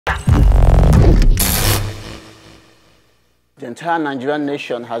The entire Nigerian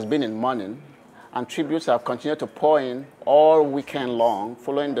nation has been in mourning, and tributes have continued to pour in all weekend long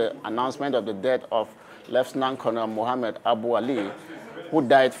following the announcement of the death of Lieutenant Colonel Mohammed Ali, who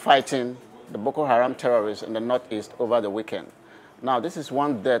died fighting the Boko Haram terrorists in the northeast over the weekend. Now, this is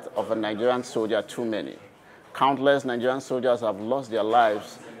one death of a Nigerian soldier too many. Countless Nigerian soldiers have lost their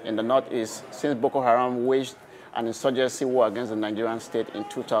lives in the northeast since Boko Haram waged an insurgency war against the Nigerian state in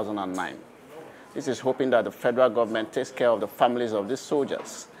 2009. This is hoping that the federal government takes care of the families of these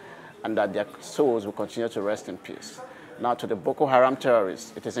soldiers and that their souls will continue to rest in peace. Now, to the Boko Haram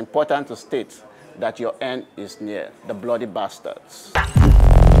terrorists, it is important to state that your end is near, the bloody bastards.